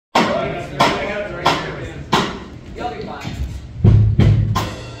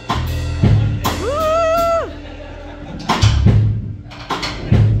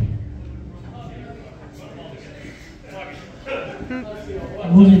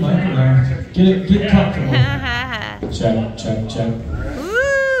Michael there. Get comfortable. Check.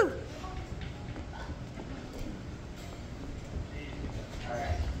 Woo!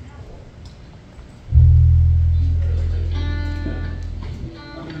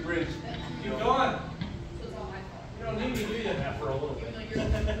 Under the bridge. Keep going. You don't need me to do that for a little bit.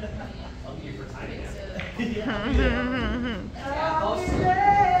 I'll give you for tiny.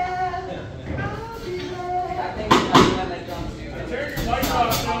 Turn your mic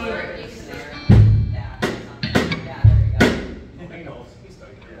off, Sean.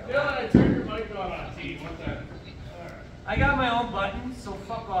 Yeah, I turned your mic on T. What the? I got my own button, so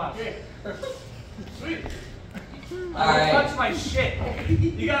fuck off. Okay. Sweet. Don't touch my shit.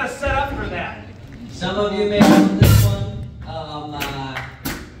 You gotta set up for that. Some of you may know this one.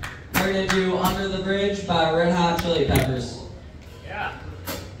 We're gonna do Under the Bridge by Red Hot Chili Peppers. Yeah.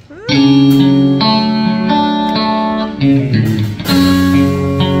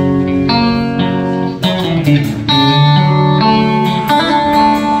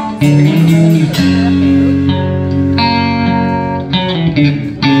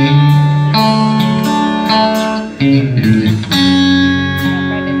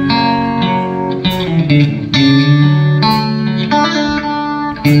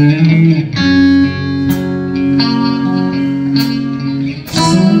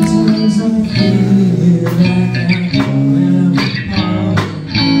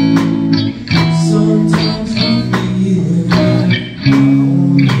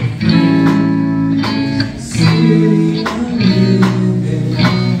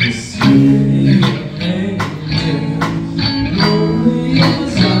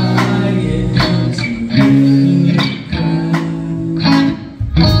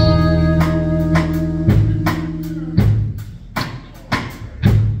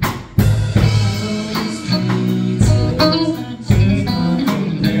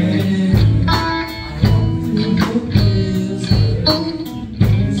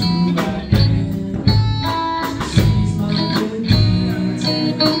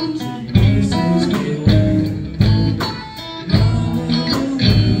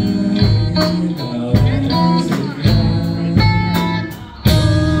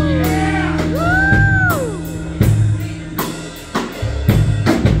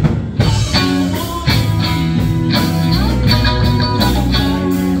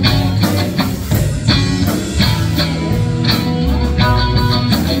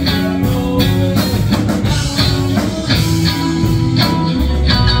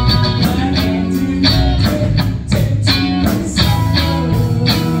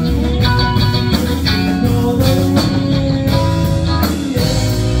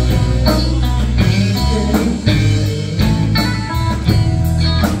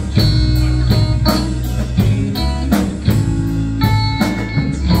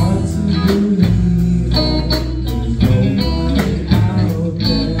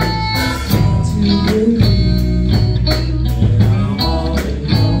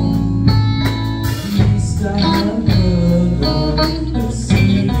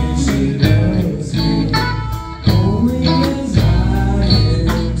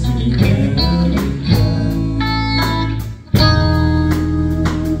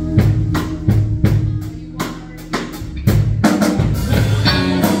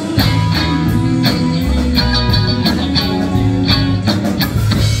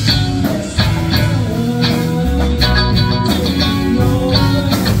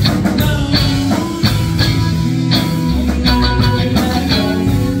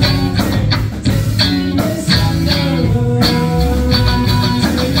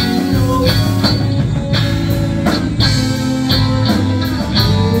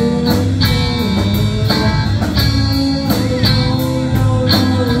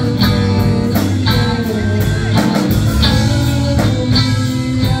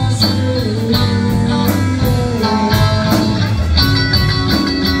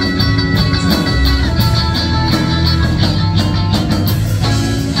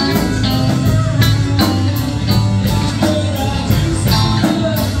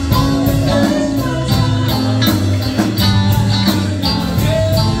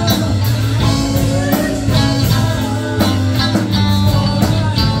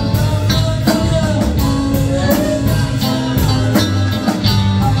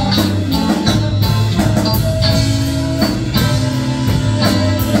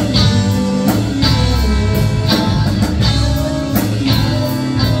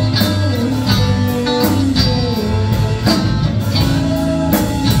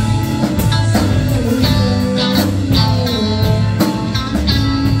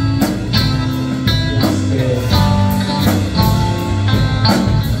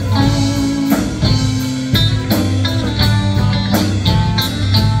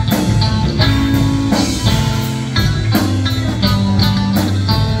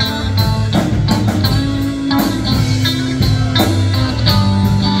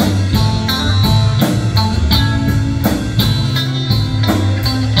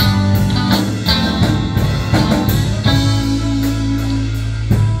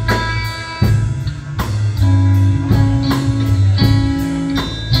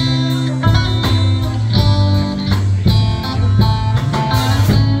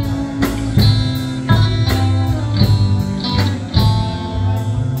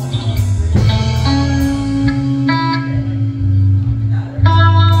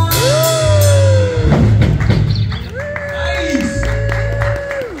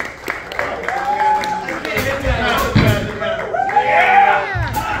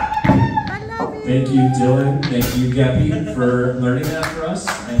 Thank you, Dylan. Thank you, Geppy, for learning that for us.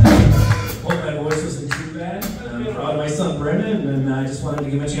 And hope my voice wasn't too bad. I'm proud of my son, Brendan, and I just wanted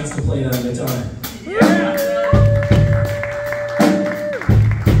to give him a chance to play that on guitar. Yeah!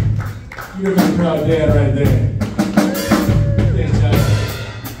 You're a proud dad right there.